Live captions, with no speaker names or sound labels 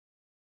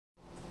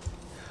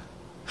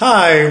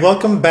Hi,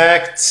 welcome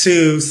back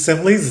to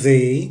Simply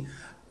Z.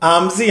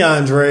 I'm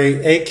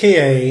Zeandre,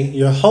 aka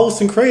your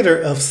host and creator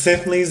of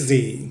Simply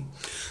Z.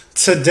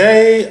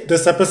 Today,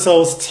 this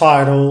episode's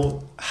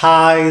titled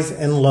Highs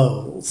and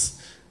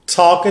Lows,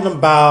 talking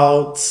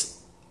about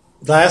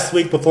last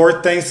week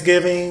before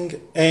Thanksgiving,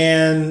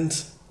 and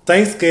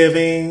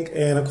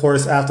of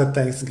course after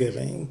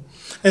Thanksgiving,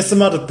 and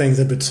some other things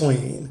in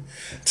between.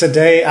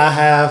 Today I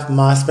have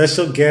my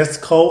special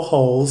guest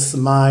co-host,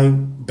 my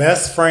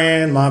best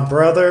friend, my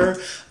brother,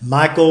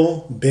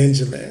 Michael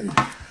Benjamin.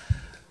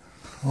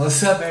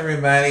 What's up,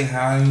 everybody?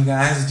 How are you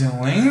guys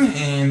doing?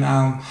 And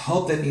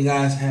hope that you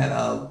guys had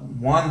a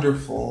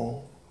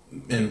wonderful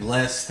and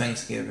blessed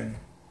Thanksgiving.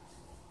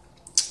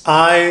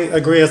 I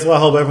agree as well. I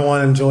hope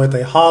everyone enjoyed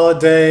their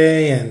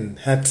holiday and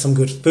had some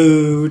good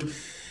food.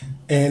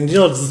 And,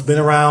 just been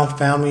around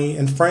family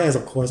and friends,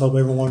 of course. I hope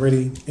everyone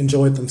really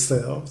enjoyed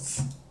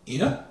themselves.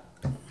 Yeah.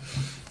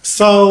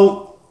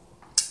 So,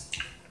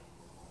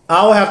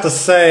 I would have to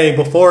say,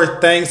 before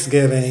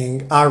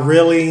Thanksgiving, I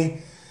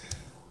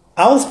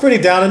was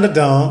pretty down in the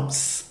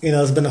dumps.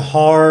 It's been a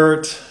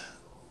hard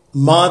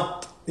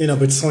month,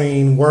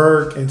 between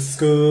work and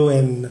school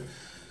and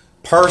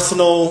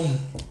personal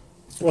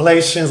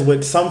relations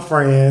with some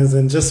friends,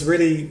 and just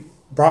really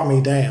brought me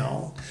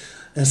down.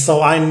 And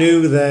so I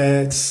knew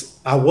that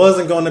I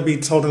wasn't going to be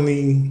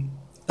totally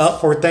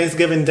up for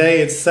Thanksgiving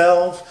Day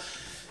itself.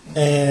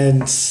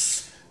 And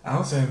I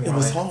would say it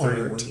was like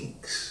hard. 3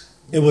 weeks.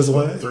 It was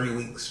what? 3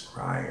 weeks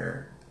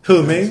prior.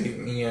 Who,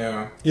 me?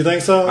 Yeah. You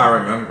think so? I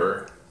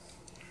remember.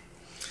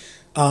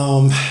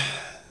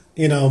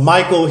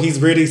 Michael, he's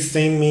really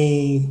seen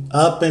me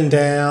up and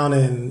down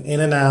and in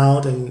and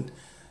out and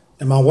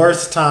in my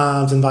worst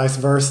times and vice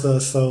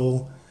versa.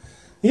 So,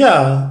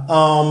 yeah,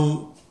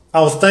 I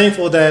was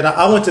thankful that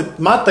I went to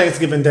my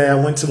Thanksgiving Day. I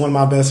went to one of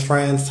my best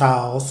friend's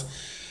house.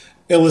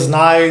 It was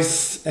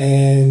nice,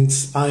 and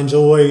I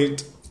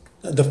enjoyed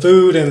the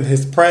food and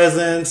his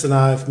presence, and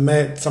I've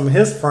met some of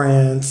his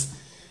friends,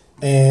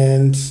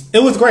 and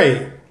it was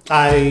great.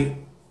 I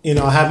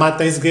had my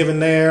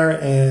Thanksgiving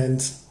there,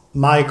 and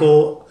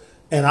Michael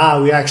and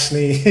we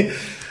actually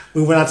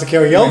we went out to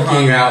karaoke. We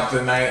hung out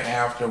the night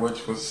after,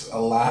 which was a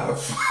lot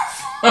of fun.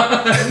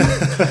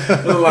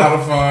 It was a lot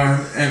of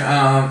fun.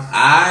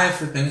 And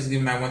for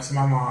Thanksgiving, I went to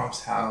my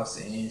mom's house,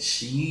 and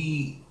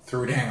she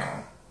threw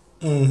down.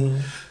 Mm-hmm.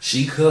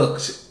 She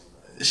cooked.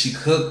 She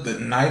cooked the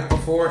night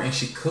before, and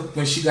she cooked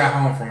when she got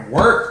home from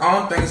work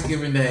on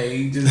Thanksgiving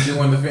Day, just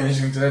doing the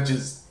finishing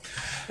touches.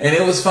 And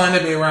it was fun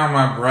to be around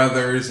my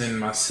brothers and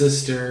my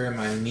sister and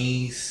my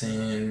niece,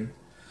 and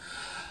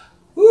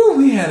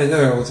we had a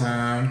good old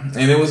time.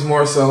 And it was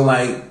more so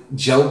like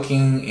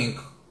joking and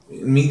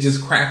me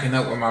just cracking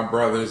up with my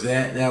brothers.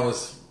 That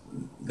was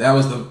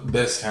the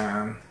best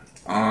time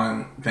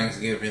on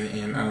Thanksgiving.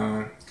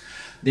 And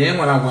then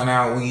when I went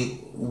out, we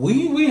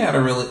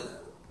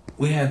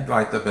had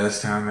like the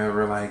best time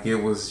ever. Like, it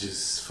was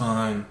just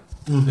fun.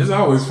 Mm-hmm. It's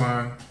always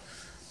fun.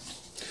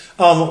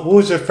 What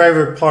was your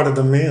favorite part of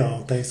the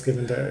meal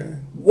Thanksgiving Day?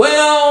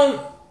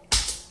 Well,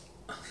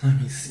 let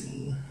me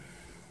see.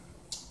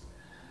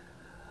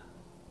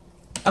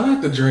 I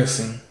like the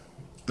dressing.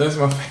 That's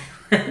my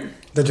favorite.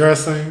 The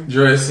dressing?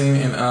 Dressing.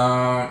 And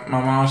my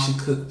mom, she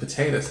cooked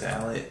potato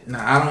salad.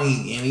 Now, I don't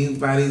eat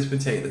anybody's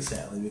potato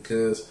salad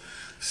because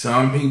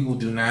some people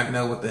do not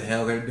know what the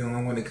hell they're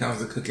doing when it comes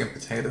to cooking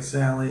potato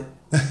salad.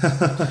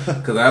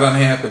 Because I don't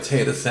have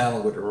potato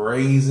salad with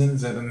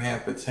raisins. I don't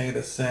have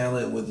potato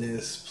salad with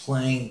just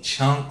plain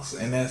chunks.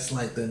 And that's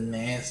like the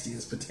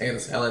nastiest potato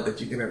salad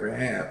that you could ever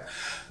have.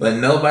 But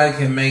nobody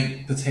can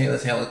make potato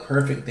salad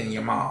perfect than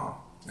your mom.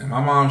 And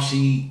my mom,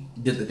 she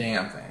did the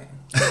damn thing.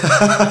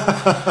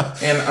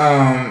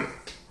 And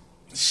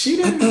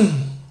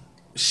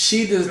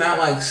she does not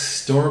like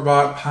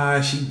store-bought pie.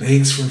 She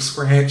bakes from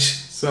scratch.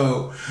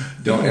 So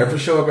don't ever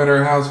show up at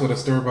her house with a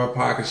store-bought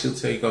pie, because she'll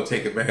tell you go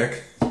take it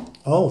back.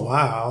 Oh,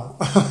 wow.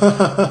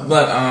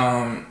 But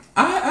I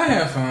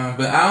had fun,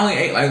 but I only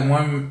ate like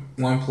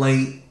one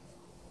plate.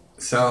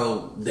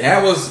 So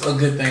that was a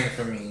good thing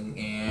for me.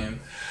 And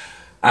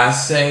I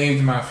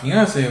saved my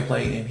fiance a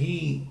plate, and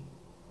he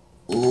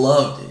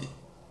loved it.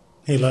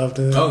 He loved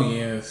it? Oh,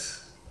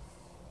 yes.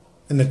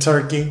 And the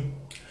turkey?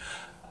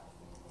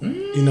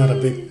 You're not a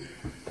big...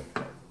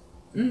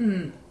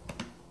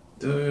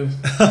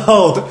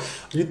 Oh,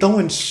 you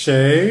throwing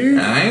shade?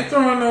 I ain't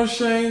throwing no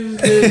shade.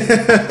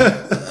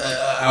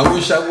 I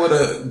wish I would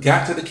have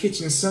got to the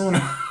kitchen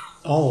sooner.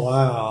 Oh,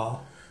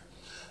 wow.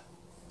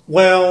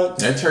 Well...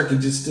 That turkey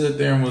just stood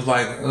there and was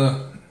like,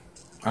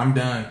 I'm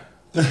done.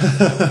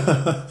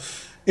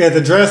 Yeah,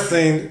 the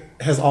dressing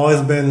has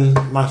always been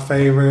my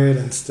favorite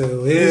and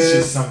still is. It's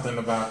just something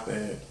about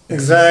that.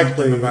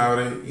 Exactly. Something about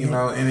it,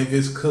 and if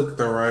it's cooked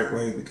the right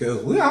way, because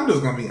I'm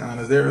just going to be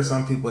honest, there are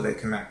some people that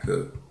cannot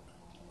cook.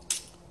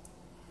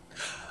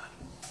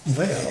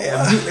 Well,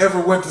 have you ever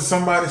went to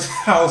somebody's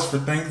house for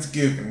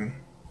Thanksgiving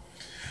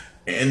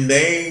and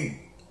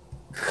they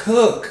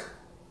cook?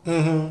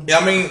 Mm-hmm.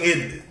 I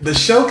mean, the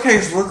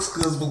showcase looks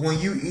good, but when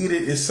you eat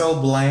it, it's so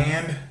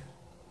bland.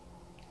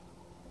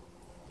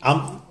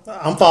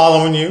 I'm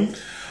following you.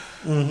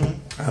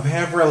 Mm-hmm. I've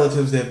had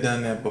relatives that have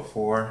done that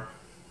before,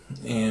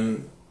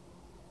 and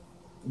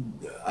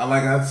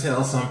like I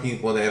tell some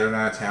people that are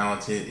not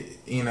talented,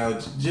 you know,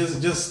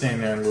 just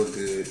stand there and look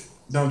good.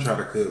 Don't try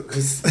to cook.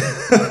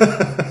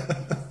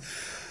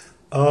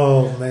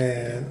 Oh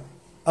man.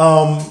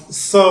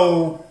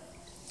 So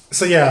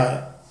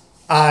yeah,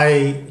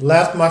 I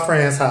left my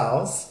friend's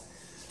house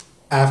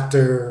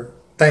after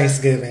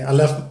Thanksgiving. I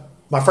left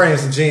my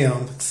friend's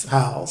Jim's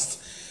house,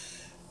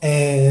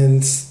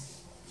 and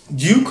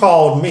you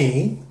called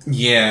me.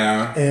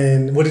 Yeah.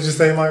 And what did you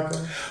say, Michael?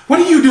 What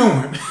are you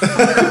doing?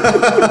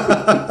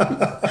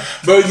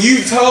 But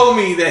you told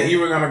me that you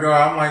were gonna go.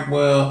 I'm like,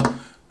 well,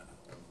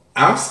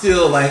 I'm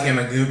still like in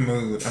a good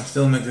mood. I'm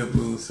still in a good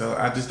mood, so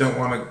I just don't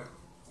want to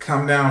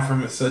come down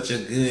from such a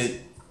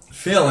good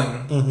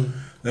feeling. Mm-hmm.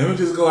 Let me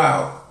just go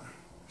out.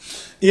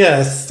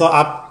 Yes, so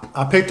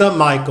I picked up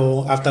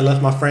Michael after I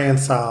left my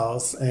friend's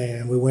house,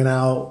 and we went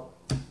out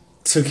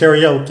to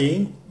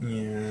karaoke.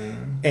 Yeah.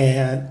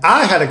 And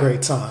I had a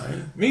great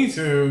time. Me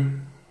too.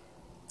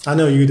 I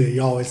know you did.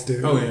 You always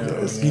do. Oh yeah.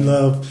 Yes. Oh, yeah. You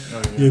love.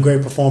 Oh, yeah. You're a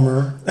great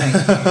performer. Thank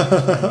you.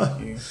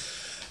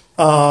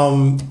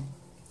 Thank you.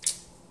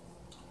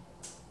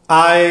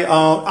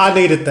 I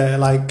needed that.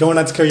 Like going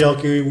out to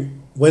karaoke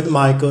with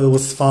Michael, it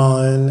was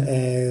fun,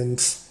 and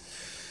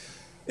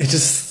it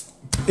just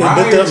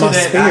lifted up my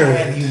spirit.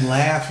 I had you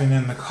laughing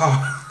in the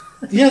car.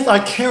 Yes, I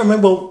can't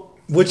remember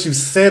what you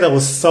said. That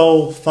was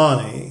so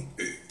funny.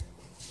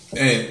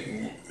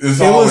 And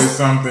it's always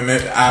something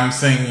that I'm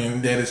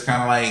singing that is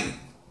kind of like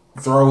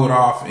throw it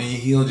off, and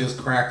he'll just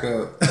crack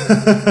up.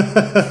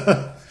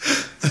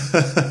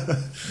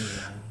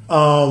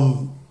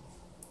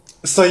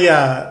 So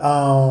yeah,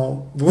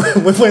 we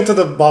went to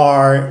the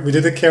bar. We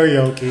did the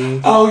karaoke.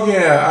 Oh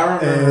yeah, I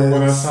remember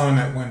what I saw in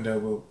that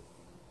window.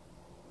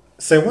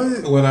 Say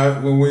what?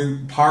 When we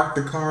parked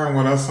the car and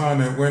what I saw in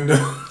that window.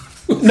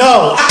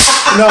 No,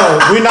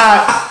 we're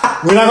not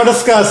gonna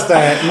discuss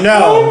that. No,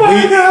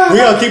 Oh we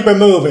gonna keep it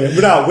moving.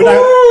 We're not.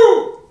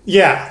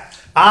 Yeah,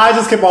 I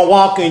just kept on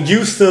walking.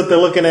 You stood there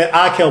looking at.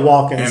 I kept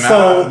walking. And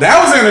so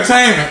that was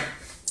entertainment.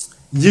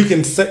 You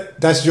can say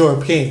that's your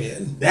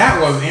opinion.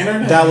 That was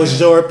entertainment. That was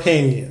your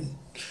opinion,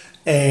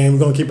 and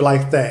we're gonna keep it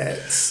like that.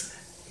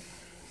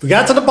 We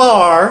got to the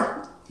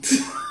bar.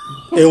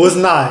 It was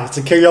nice.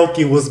 The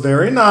karaoke was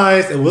very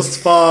nice. It was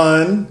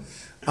fun.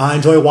 I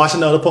enjoyed watching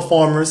the other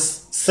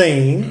performers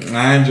sing.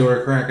 I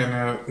enjoyed cracking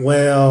up.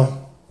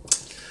 Well,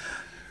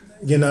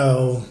 you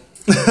know.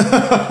 That's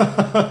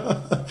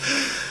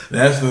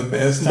the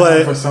best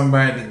time for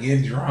somebody to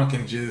get drunk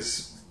and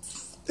just...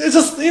 It's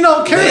just,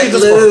 karaoke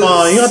just for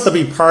fun. You don't have to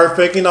be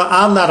perfect.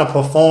 I'm not a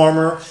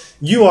performer.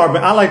 You are,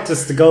 but I like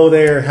just to go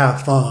there and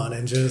have fun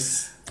and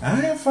just... I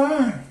had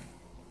fun.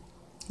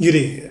 You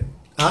did.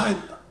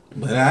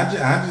 But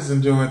I just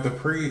enjoyed the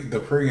pre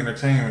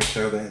entertainment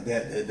show.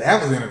 That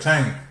was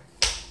entertaining.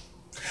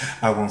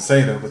 I won't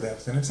say though, but that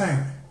was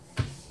entertaining.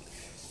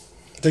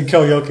 The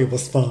karaoke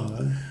was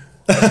fun.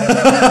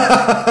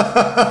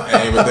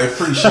 Hey, but that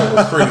pre-show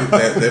was pretty.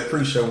 That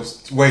pre-show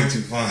was way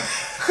too fun.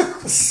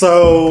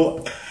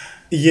 So,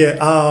 yeah.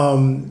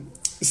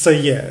 So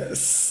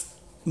yes,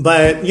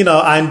 but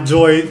I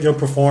enjoyed your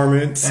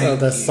performance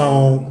of that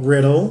song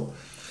 "Riddle,"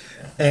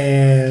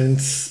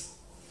 and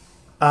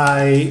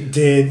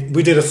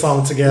we did a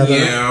song together.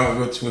 Yeah,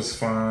 which was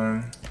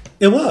fun.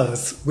 It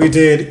was. We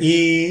did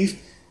Eve.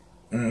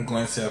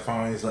 Gwen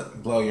Stefani,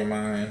 blow your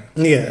mind.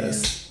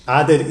 Yes,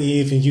 I did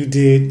Eve and you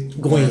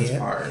did Gwen.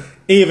 Part.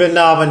 Even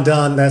though I haven't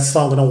done that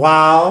song in a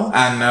while.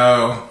 I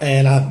know.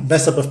 And I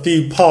messed up a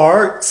few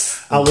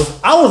parts. I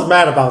was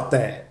mad about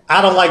that.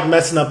 I don't like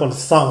messing up on the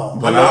song.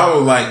 But I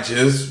would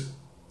just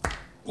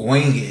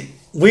wing it.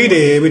 We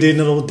did a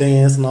little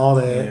dance and all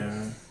that.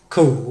 Yeah.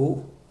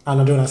 Cool. I'm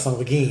not doing that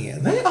song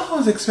again. They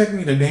always expect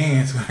me to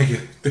dance when I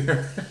get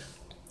there.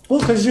 Well,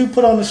 because you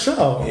put on the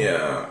show.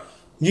 Yeah.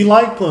 You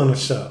like putting on the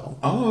show.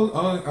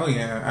 Oh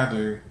yeah, I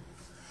do.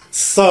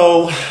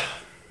 So,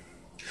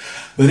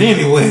 but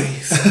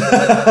anyways,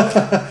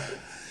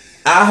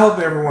 I hope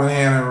everyone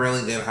had a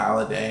really good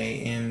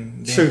holiday,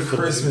 and then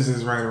Christmas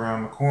is right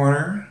around the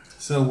corner.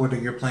 So, what are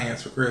your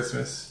plans for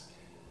Christmas?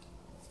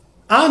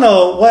 I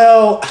know.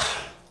 Well,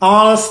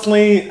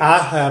 honestly, I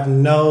have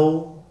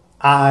no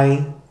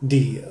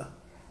idea.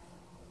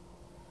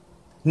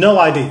 No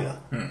idea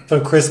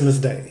for Christmas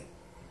Day.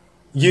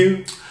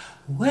 You?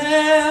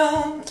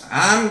 Well,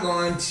 I'm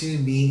going to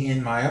be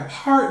in my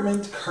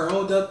apartment,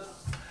 curled up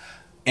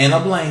in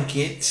a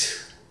blanket,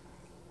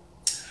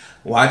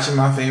 watching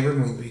my favorite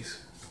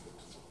movies.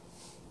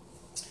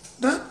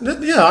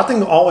 Yeah, I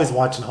think always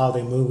watching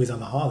holiday movies on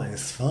the holiday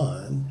is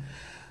fun.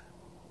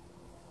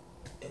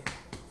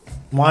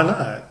 Why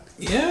not?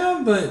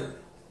 Yeah, but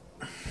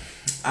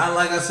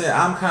like I said,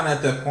 I'm kind of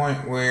at the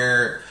point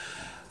where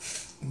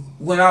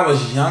when I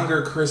was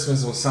younger,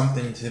 Christmas was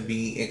something to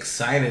be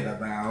excited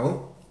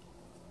about.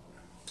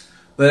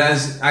 But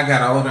as I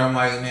got older, I'm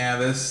like, nah,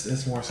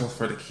 that's more so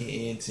for the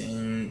kids,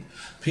 and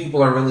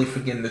people are really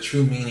forgetting the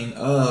true meaning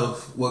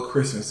of what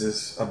Christmas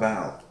is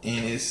about,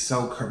 and it's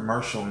so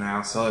commercial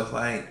now. So it's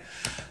like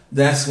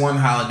that's one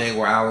holiday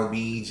where I would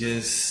be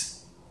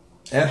just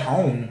at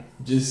home,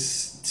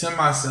 just to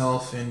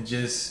myself, and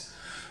just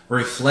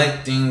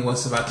reflecting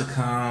what's about to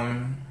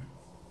come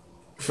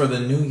for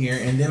the new year.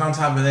 And then on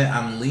top of that,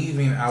 I'm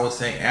leaving, I would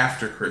say,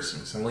 after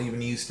Christmas. I'm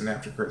leaving Houston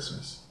after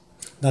Christmas.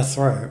 That's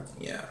right.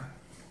 Yeah.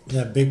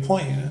 Yeah, big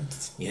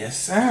point.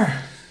 Yes,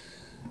 sir.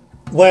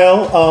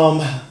 Well,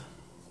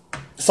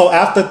 so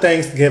after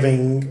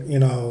Thanksgiving, you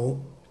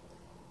know,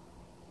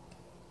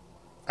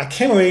 I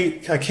can't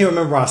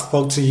remember I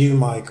spoke to you,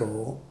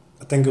 Michael.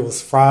 I think it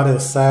was Friday or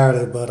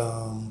Saturday, but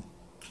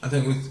I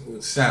think it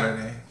was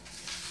Saturday.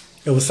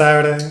 It was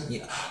Saturday?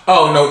 Yeah.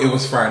 Oh no, it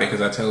was Friday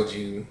because I told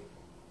you.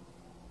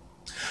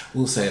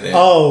 We'll say that.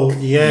 Oh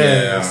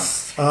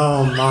yes. Yeah.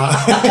 Oh my.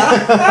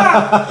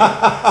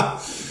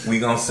 We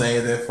gonna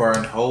say that for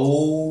a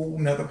whole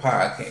nother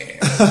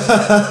podcast.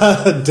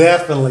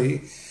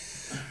 Definitely.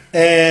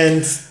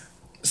 And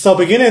so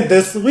beginning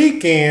this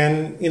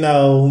weekend, you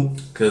know,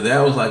 because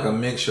that was like a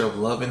mixture of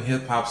love and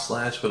hip hop /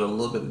 with a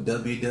little bit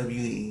of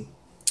WWE.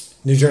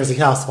 New Jersey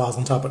Housewives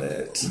on top of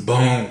that.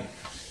 Boom.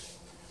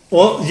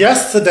 Well,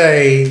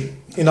 yesterday,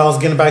 you know, I was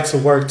getting back to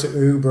work to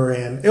Uber,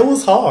 and it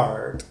was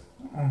hard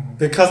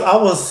because I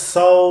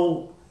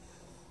was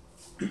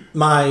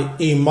my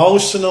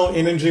emotional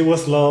energy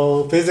was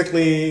low.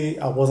 Physically,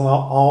 I wasn't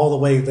all the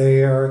way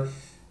there.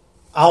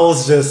 I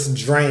was just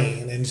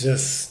drained and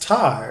just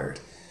tired.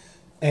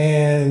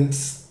 And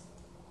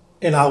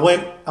I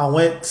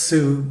went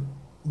to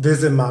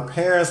visit my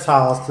parents'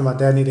 house because my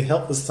dad needed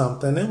help with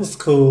something. It was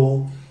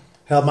cool.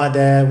 Helped my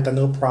dad with a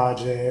new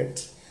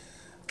project.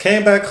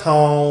 Came back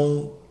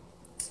home,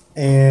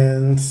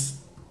 and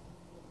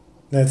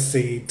let's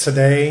see,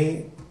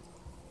 today,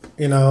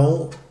 you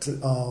know,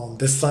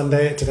 this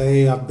Sunday,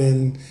 today I've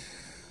been,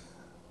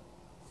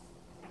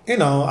 you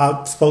know,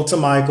 I spoke to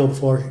Michael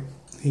before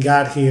he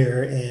got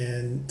here,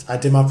 and I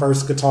did my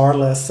first guitar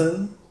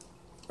lesson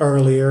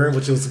earlier,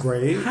 which was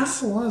great. How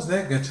was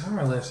that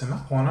guitar lesson?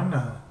 I want to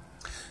know.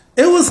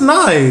 It was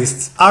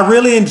nice. I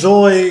really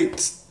enjoyed,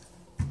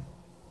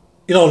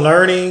 you know,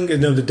 learning, you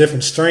know, the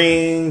different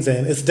strings,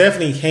 and it's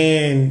definitely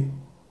hand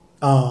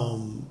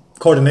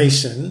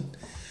coordination.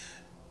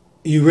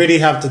 You really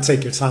have to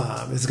take your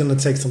time. It's going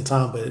to take some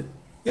time, but,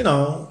 you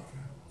know,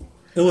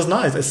 it was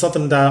nice. It's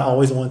something that I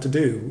always wanted to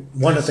do.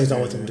 One of the things I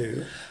always wanted to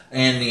do.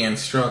 And the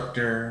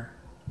instructor,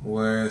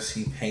 was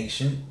he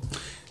patient?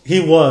 He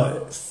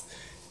was.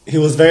 He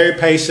was very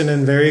patient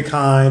and very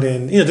kind.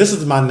 And, you know, this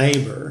is my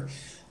neighbor.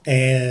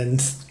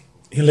 And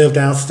he lived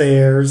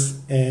downstairs.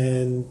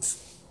 And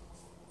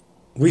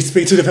we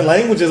speak two different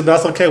languages, but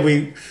that's okay.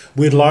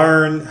 We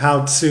learn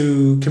how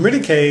to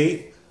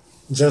communicate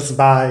just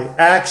by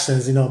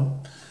actions, you know.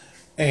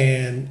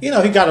 And, you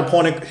know, he got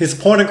his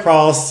point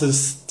across to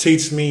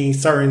teach me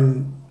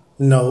certain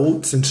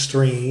notes and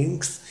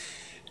strings.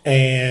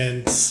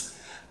 And,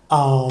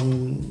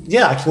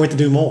 yeah, I can't wait to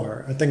do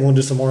more. I think we'll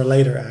do some more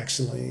later,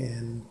 actually.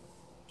 And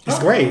it's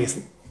great.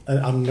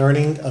 I'm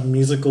learning a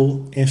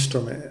musical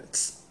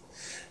instrument.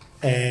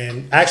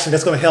 And actually,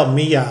 that's going to help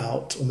me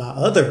out with my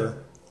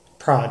other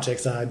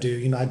projects that I do.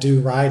 You know, I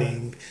do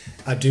writing.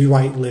 I do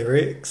write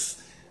lyrics.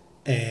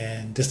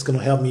 And this is going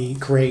to help me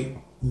create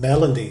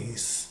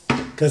melodies.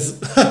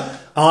 Because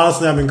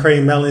honestly, I've been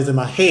creating melodies in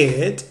my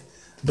head.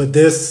 But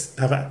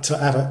to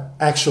have an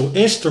actual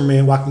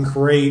instrument where I can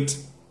create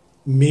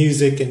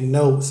music and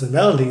notes and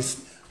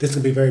melodies, this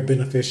can be very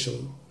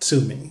beneficial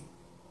to me.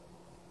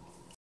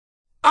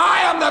 I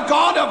am the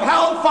god of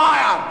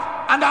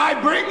hellfire, and I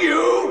bring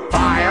you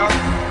fire.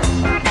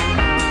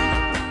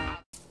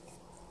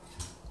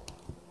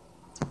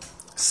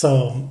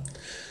 So,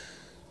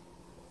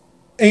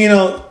 and you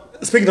know,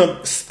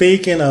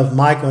 speaking of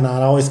Michael, and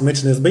I always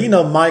mention this, but you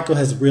know, Michael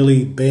has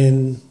really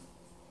been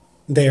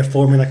there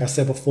for me, like I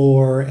said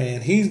before,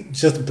 and he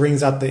just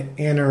brings out the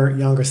inner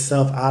younger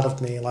self out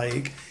of me.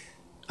 Like,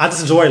 I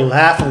just enjoy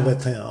laughing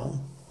with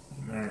him,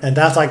 and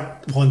that's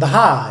like one of the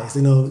highs.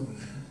 You know,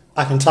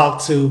 I can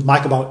talk to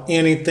Mike about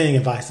anything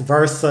and vice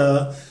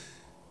versa.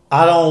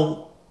 I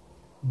don't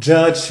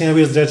judge him;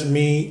 he doesn't judge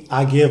me.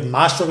 I give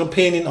my strong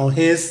opinion on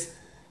his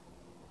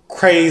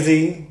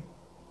crazy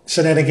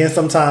shenanigans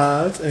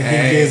sometimes, and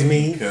he gives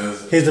me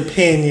his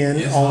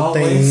opinion on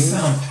things.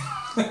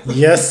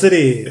 Yes, it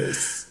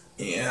is.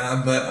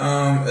 Yeah, but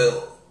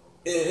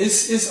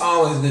it's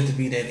always good to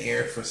be that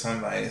ear for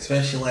somebody,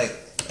 especially like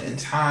in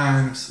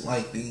times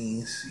like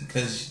these,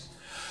 because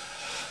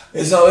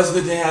it's always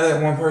good to have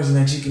that one person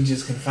that you can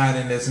just confide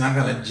in that's not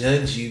going to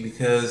judge you,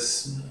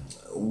 because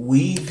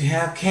we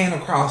came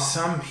across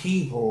some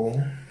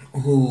people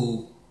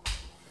who,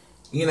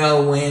 you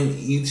know, when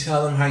you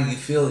tell them how you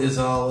feel, is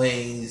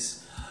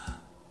always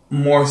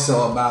more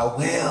so about,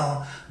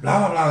 well, blah,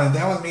 blah, blah, if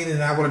that was me,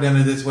 then I would have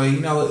done it this way. You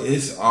know,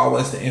 it's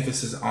always the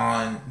emphasis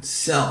on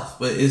self,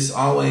 but it's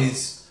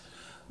always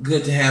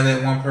good to have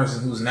that one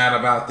person who's not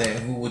about that,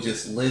 who will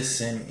just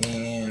listen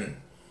and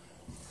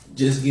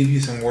just give you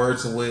some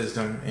words of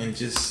wisdom and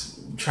just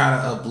try to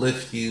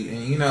uplift you.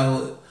 And, you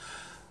know,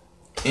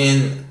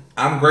 and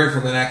I'm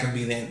grateful that I can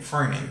be that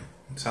friend.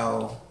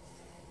 So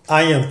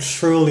I am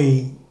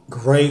truly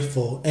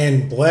grateful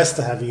and blessed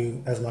to have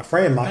you as my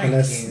friend, Mike. And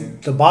that's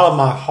the bottom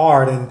of my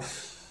heart. And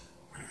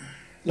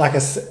like I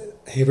said,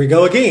 here we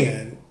go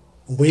again.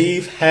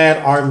 We've had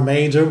our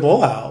major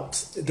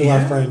blowouts through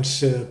our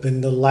friendship.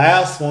 And the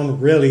last one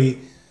really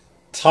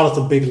taught us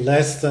a big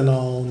lesson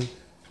on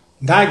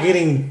not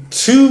getting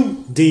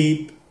too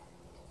deep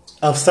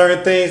of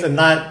certain things and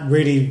not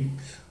really...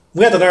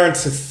 We had to learn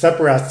to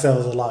separate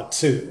ourselves a lot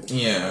too.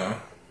 Yeah.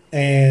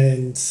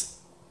 And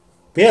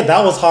yeah,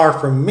 that was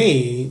hard for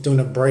me during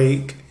the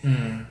break.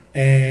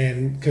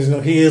 And because, you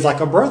know, he is like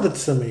a brother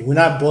to me. We're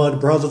not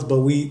blood brothers, but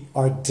we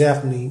are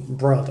definitely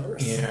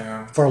brothers.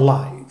 Yeah. For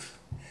life.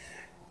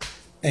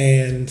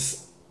 And,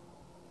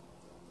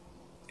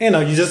 you know,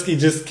 you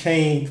just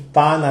can't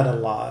find that a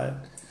lot.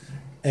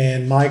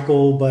 And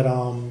Michael, but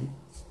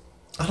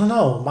I don't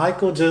know.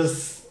 Michael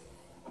just,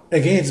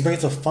 again, just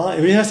brings a fun.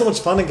 We have so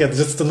much fun together.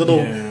 Just the little,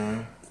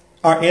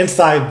 our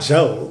inside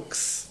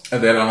jokes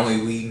that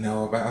only we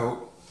know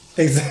about.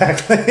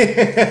 Exactly.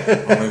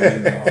 Only we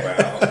know about.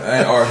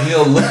 Or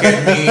he'll look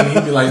at me and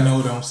he'll be like,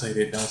 "No, don't say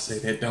that. Don't say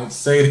that. Don't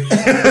say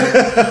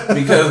that."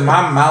 Because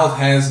my mouth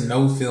has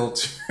no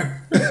filter.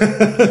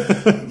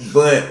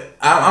 But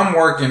I'm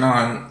working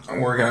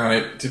on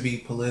it to be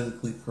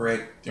politically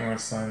correct during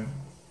some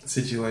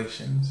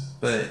situations.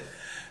 But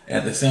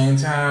at the same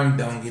time,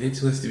 don't get it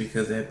twisted,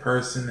 because that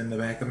person in the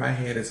back of my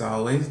head is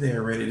always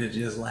there, ready to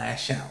just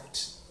lash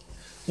out.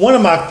 One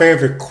of my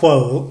favorite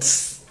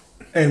quotes,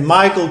 and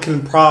Michael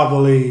can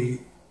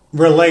probably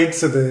relate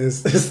to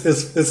this, is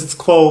this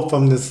quote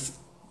from this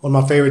one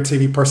of my favorite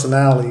TV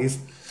personalities.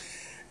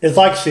 It's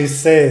like she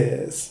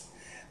says,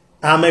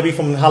 "I may be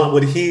from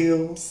Hollywood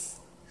Hills,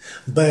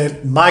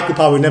 but Michael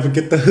probably never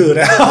get the hood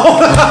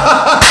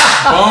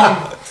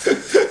out."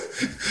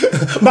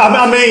 But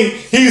I mean,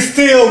 he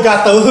still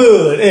got the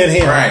hood in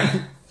him.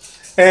 Right.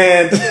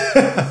 And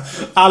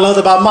I love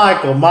it about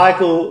Michael.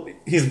 Michael,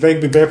 he's very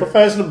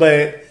professional,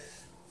 but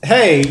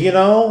hey, you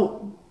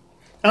know,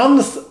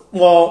 just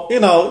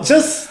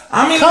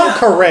come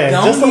correct.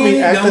 Just don't be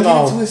acting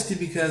all. Don't get it twisted,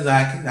 because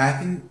I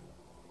can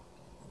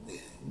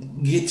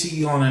get to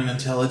you on an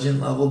intelligent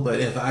level, but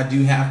if I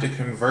do have to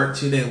convert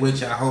to that,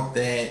 which I hope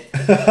that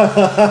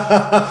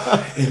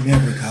it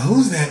never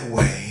goes that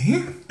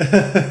way,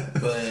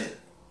 but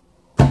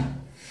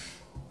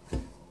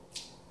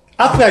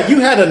I forgot you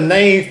had a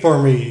name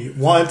for me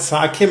once.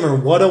 I can't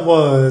remember what it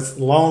was.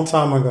 A long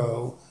time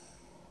ago,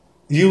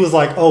 you was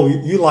like, "Oh,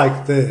 you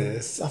like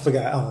this?" I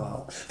forgot. I don't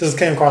know. This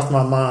came across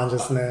my mind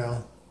just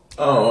now.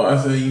 Oh,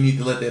 I said you need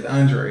to let that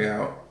Andre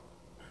out.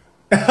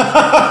 You need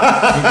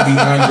to be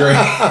Andre.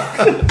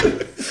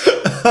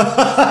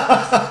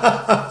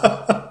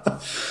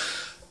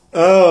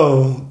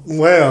 Oh,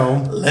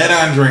 well. Let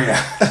Andre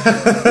out.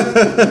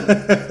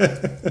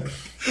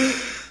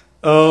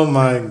 Oh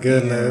my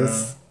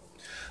goodness. Yeah.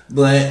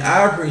 But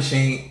I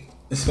appreciate,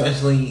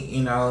 especially,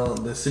 you know,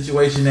 the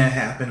situation that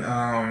happened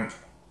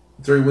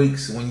 3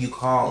 weeks when you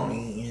called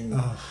me, and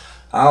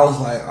I was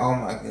like, oh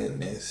my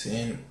goodness.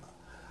 And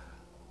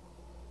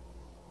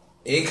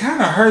it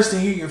kind of hurts to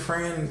hear your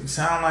friend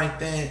sound like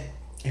that.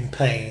 In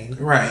pain.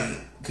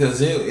 Right.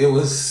 Because it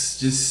was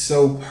just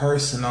so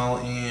personal,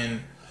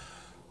 and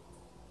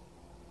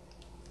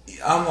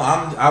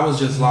I was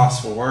just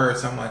lost for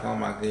words. I'm like, oh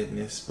my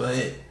goodness.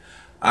 But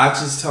I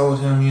just told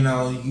him, you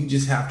know, you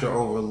just have to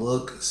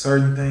overlook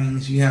certain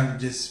things. You have to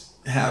just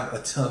have a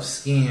tough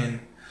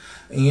skin,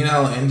 you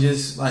know, and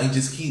just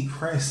keep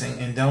pressing,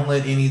 and don't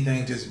let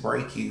anything just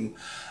break you.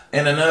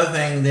 And another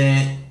thing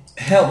that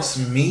helps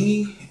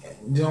me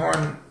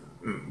during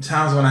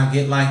times when I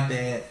get like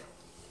that,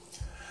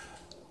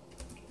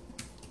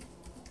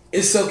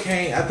 it's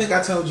okay. I think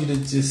I told you to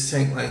just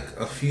take like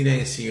a few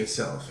days to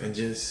yourself and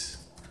just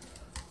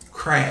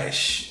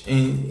crash,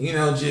 and, you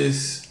know,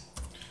 just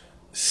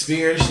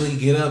spiritually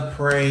get up,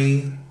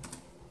 pray,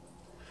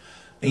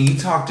 and you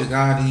talk to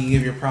God, and you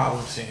give your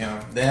problems to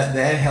Him.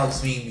 That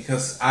helps me,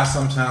 because I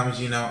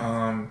sometimes, you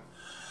know,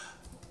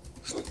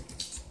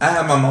 I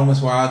have my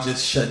moments where I'll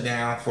just shut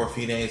down for a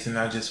few days and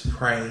I just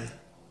pray,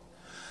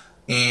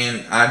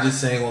 and I just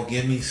say, well,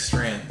 give me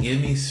strength,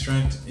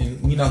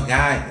 and, you know,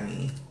 guide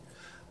me.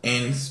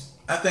 And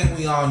I think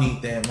we all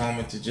need that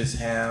moment to just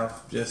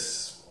have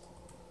just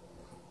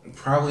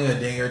probably a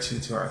day or two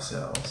to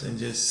ourselves, and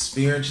just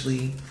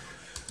spiritually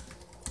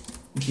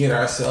get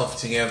ourselves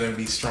together and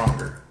be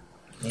stronger.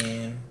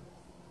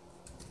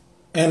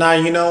 And I,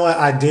 you know what,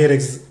 I did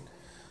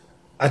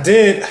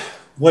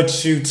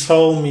what you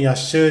told me I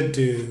should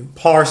do,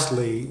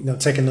 partially, you know,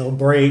 taking a little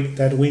break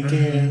that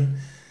weekend,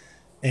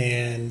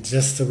 and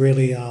just to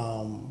really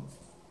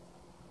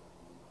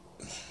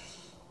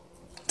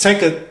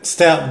take a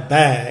step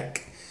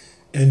back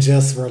and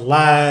just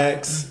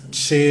relax,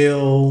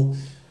 chill,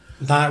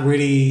 not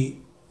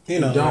really, you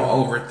know. Don't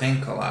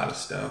overthink a lot of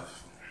stuff.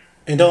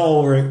 and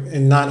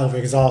not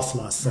overexhaust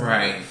myself.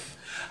 Right.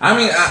 I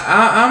mean,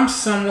 I'm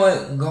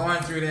somewhat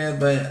going through that,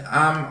 but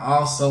I'm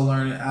also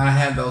learning. I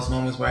have those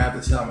moments where I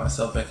have to tell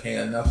myself, okay,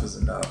 enough is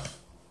enough.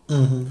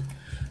 Mm-hmm.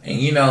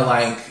 And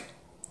like,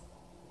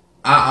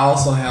 I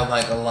also have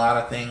like a lot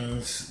of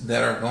things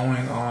that are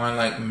going on,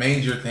 like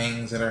major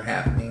things that are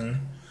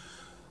happening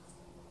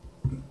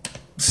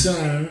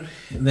soon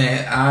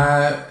that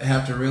I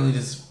have to really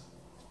just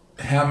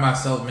have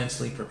myself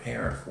mentally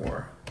prepared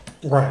for.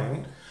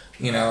 Right.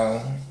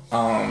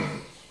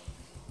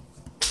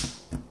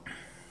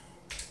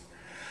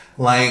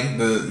 Like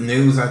the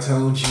news I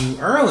told you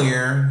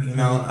earlier,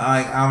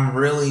 I'm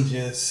really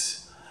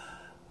just,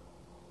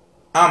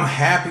 I'm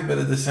happy, but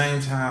at the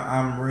same time,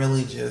 I'm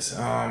really just,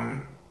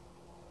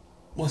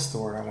 what's the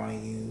word I want to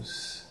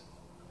use?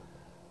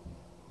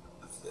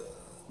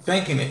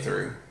 Thinking it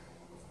through.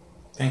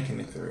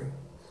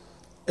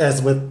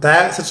 As with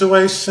that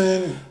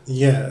situation,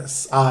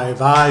 yes, I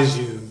advise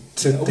you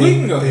to think. We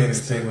can go ahead and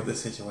say what the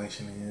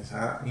situation is.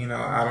 I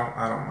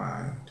don't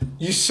mind.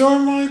 You sure,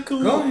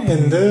 Michael? Go ahead.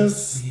 In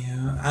this?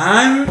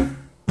 Yeah,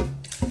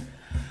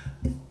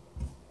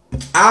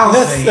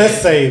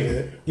 Let's save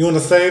it. You want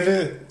to save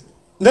it?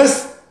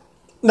 Let's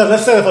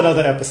save it for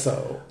another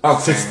episode.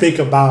 Okay. To speak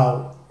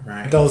about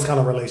right. those kind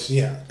of relations.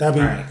 Yeah, that'd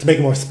be right. to make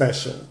it more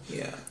special.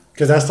 Yeah,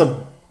 because that's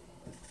a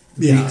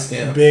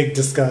big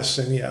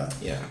discussion. Yeah.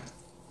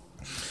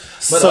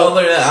 But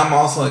other than that, I'm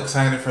also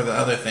excited for the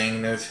other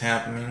thing that's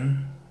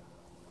happening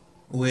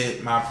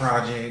with my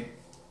project.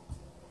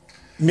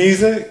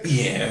 Music?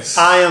 Yes.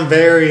 I am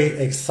very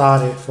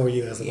excited for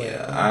you as well.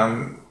 Yeah,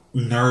 I'm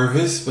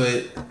nervous,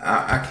 but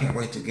I can't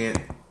wait to get...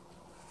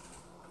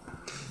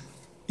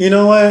 You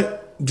know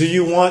what? Do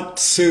you want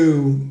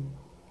to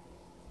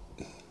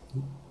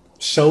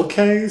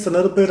showcase a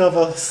little bit of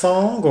a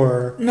song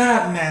or...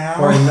 Not now.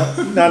 Or not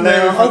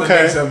now? For the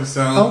next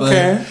episode.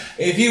 Okay. But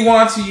if you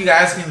want to, you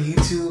guys can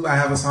YouTube. I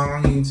have a song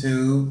on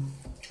YouTube.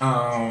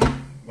 I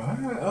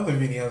have other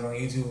videos on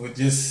YouTube with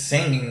just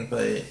singing,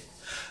 but...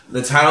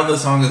 The title of the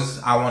song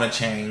is I Want to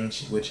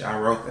Change, which I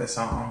wrote that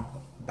song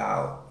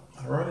I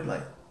wrote it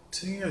like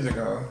 2 years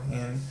ago,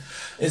 and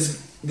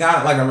it's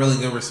got like a really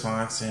good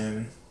response.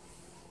 And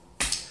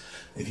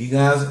if you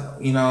guys,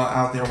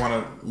 out there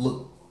want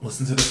to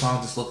listen to the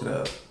song, just look it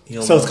up.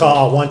 So it's called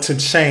I Want to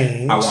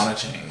Change. I Want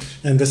to Change.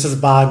 And this is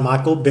by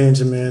Michael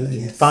Benjamin, and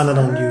you find it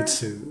on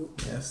YouTube.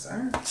 Yes,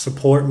 sir.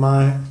 Support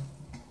my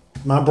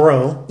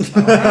bro.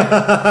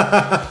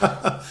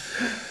 Right.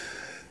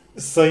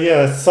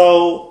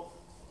 So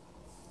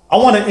I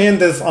want to end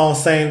this on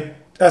saying,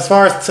 as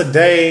far as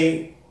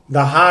today,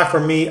 the high for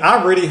me,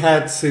 I really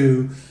had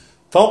to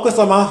focus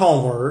on my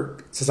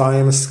homework since I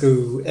am in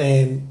school,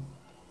 and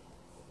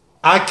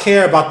I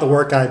care about the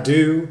work I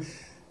do.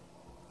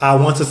 I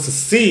want to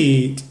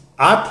succeed.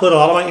 I put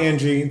all my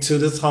energy to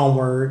this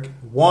homework,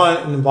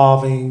 one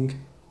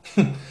involving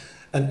an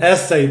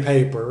essay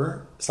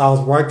paper. So I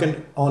was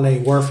working on a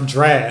rough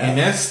draft. And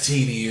that's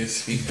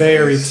tedious.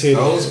 Very tedious.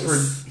 Those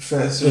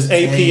professors. With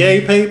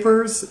APA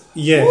papers?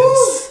 Yes.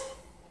 Woo!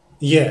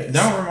 Yes.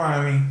 Don't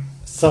remind me.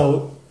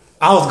 So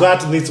I was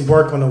glad to need to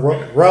work on a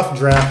rough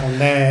draft on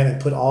that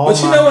and put all.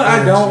 But you know what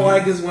I don't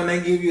like is when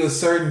they give you a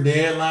certain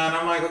deadline.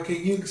 I'm like, okay,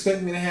 you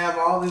expect me to have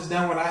all this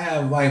done when I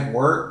have like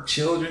work,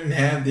 children,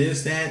 have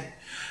this, that.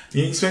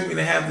 You expect me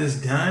to have this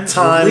done?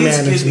 Time at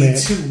least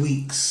management. Give me 2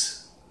 weeks.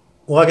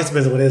 Well, I guess it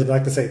depends on what it is, but I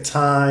can say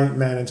time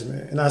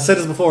management. And I said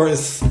this before: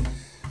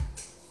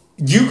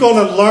 you're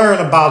going to learn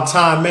about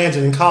time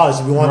management in college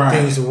if you want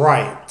things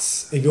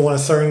right. If you want a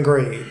certain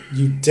grade,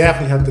 you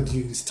definitely have to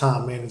use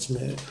time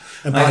management.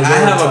 And like I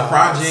have a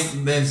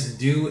project that's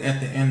due at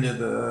the end of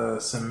the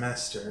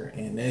semester,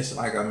 and it's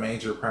like a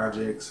major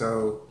project.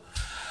 So,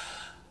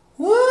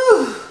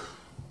 woo!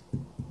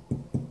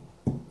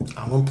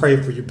 I'm gonna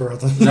pray for you,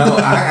 brother. No,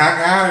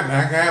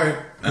 I got it.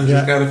 I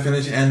just got to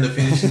finish and the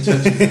finishing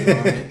touches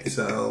on it.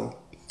 So.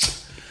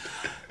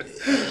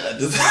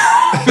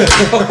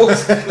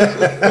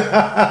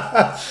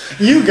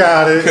 You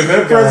got it. Because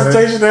that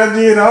presentation I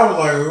did, I was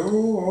like,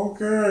 ooh,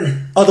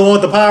 okay. Oh, the one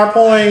with the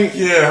PowerPoint?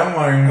 Yeah, I'm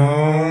like,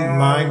 oh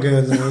my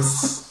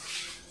goodness.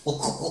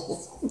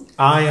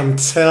 I am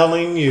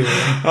telling you.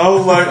 I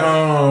was like,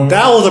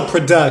 that was a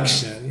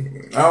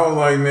production. I was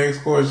like, next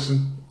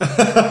question.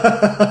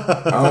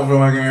 I don't feel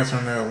like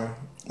answering that one.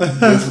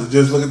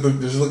 Just look at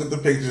the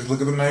pictures.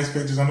 Look at the nice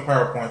pictures on the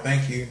PowerPoint.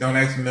 Thank you. Don't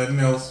ask me nothing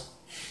else.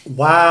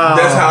 Wow.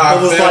 That's how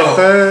I was felt. Like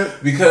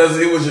that? Because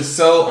it was just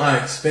so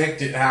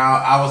unexpected how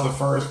I was the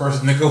first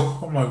person to go.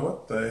 I'm like,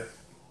 what the?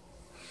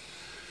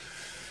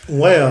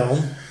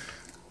 Well,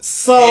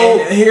 so.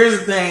 And here's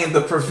the thing.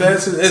 The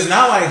professor, it's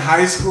not like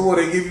high school where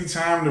they give you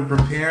time to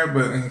prepare,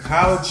 but in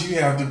college you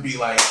have to be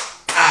like,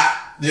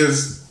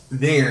 just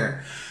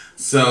there.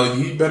 So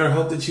you better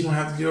hope that you don't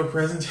have to do a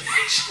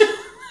presentation.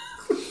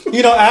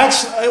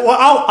 Actually,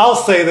 well, I'll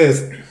say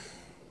this.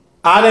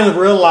 I didn't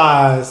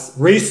realize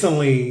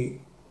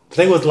recently, I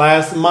think it was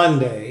last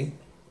Monday,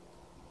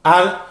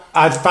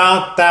 I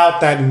found out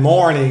that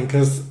morning,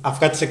 because I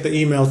forgot to check the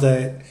emails,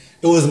 that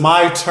it was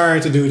my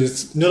turn to do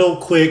this little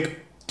quick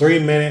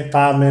 3-minute,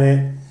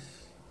 5-minute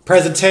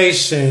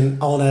presentation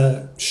on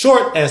a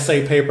short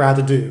essay paper I had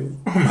to do.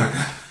 Oh my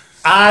God.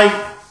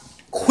 I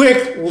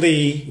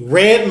quickly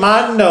read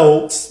my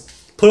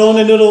notes, put on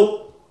a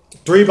little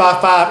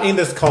 3x5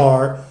 index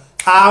card.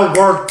 I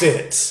worked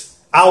it.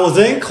 I was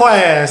in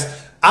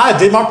class. I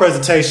did my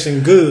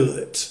presentation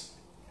good.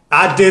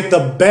 I did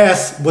the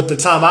best with the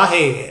time I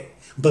had.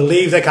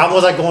 Believe that I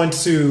wasn't going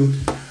to,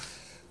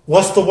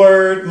 what's the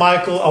word,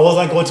 Michael? I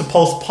wasn't going to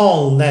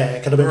postpone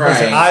that.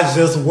 Right. I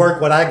just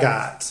worked what I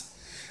got.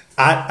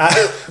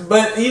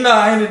 But you know,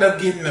 I ended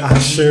up getting a B. I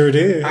sure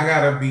did. I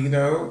got a B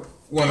though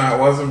when I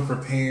wasn't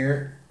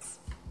prepared.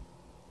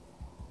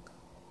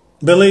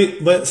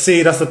 But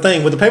see, that's the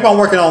thing. With the paper I'm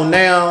working on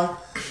now,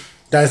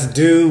 that's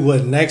due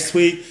next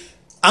week,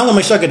 I'm gonna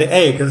make sure I get the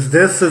A because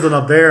this is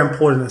a very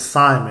important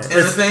assignment. And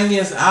the thing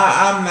is,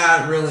 I'm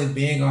not really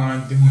big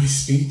on doing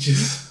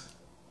speeches.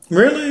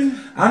 Really?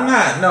 I'm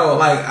not. No,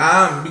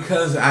 like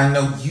because I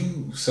know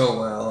you so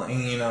well,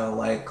 and you know,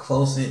 like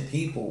close-knit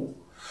people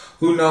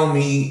who know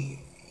me.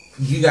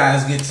 You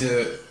guys get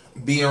to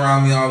be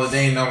around me all the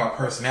day, know my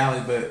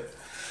personality, but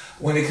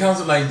when it comes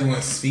to like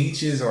doing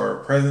speeches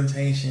or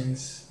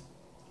presentations,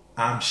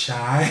 I'm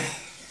shy.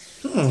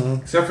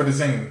 Except for the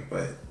singing,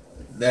 but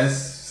that's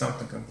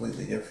something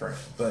completely different.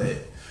 But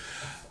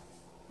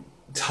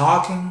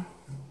talking,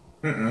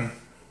 And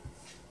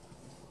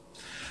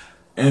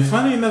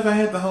funny enough, I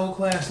had the whole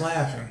class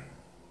laughing.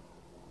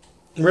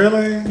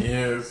 Really?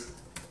 Yes.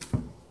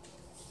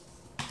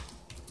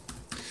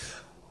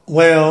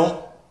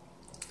 Well,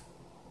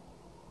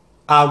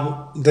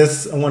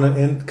 this is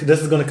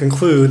going to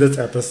conclude this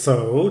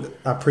episode.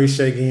 I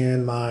appreciate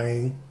again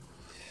my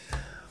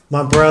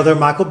brother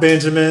Michael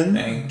Benjamin.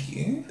 Thank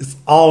you. It's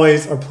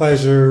always a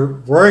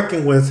pleasure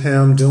working with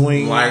him.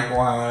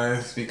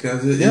 Likewise,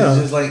 because it's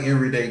just like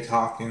everyday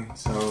talking.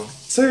 So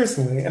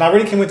seriously, and I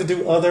really can't wait to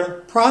do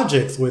other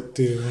projects with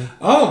you.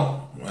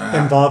 Oh,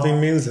 involving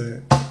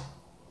music.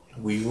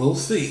 We will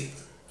see.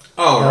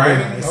 Oh, writing.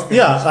 Nice. Okay.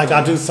 Yeah, like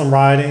I do some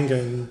writing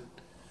and.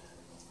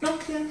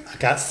 Okay. I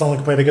got someone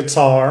who can play the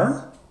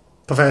guitar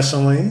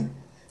professionally.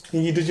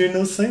 And you did your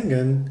new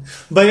singing.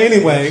 But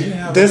anyway,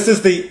 this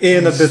is the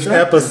end of this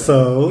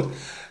episode.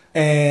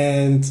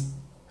 And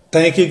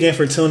thank you again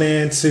for tuning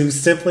in to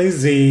Simply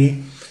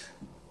Z.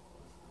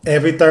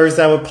 Every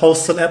Thursday I will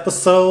post an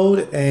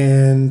episode.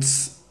 And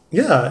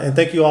and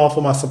thank you all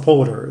for my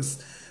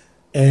supporters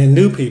and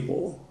new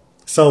people.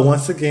 So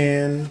once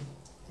again,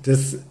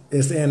 this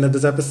is the end of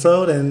this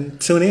episode and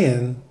tune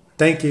in.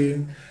 Thank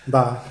you.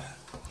 Bye.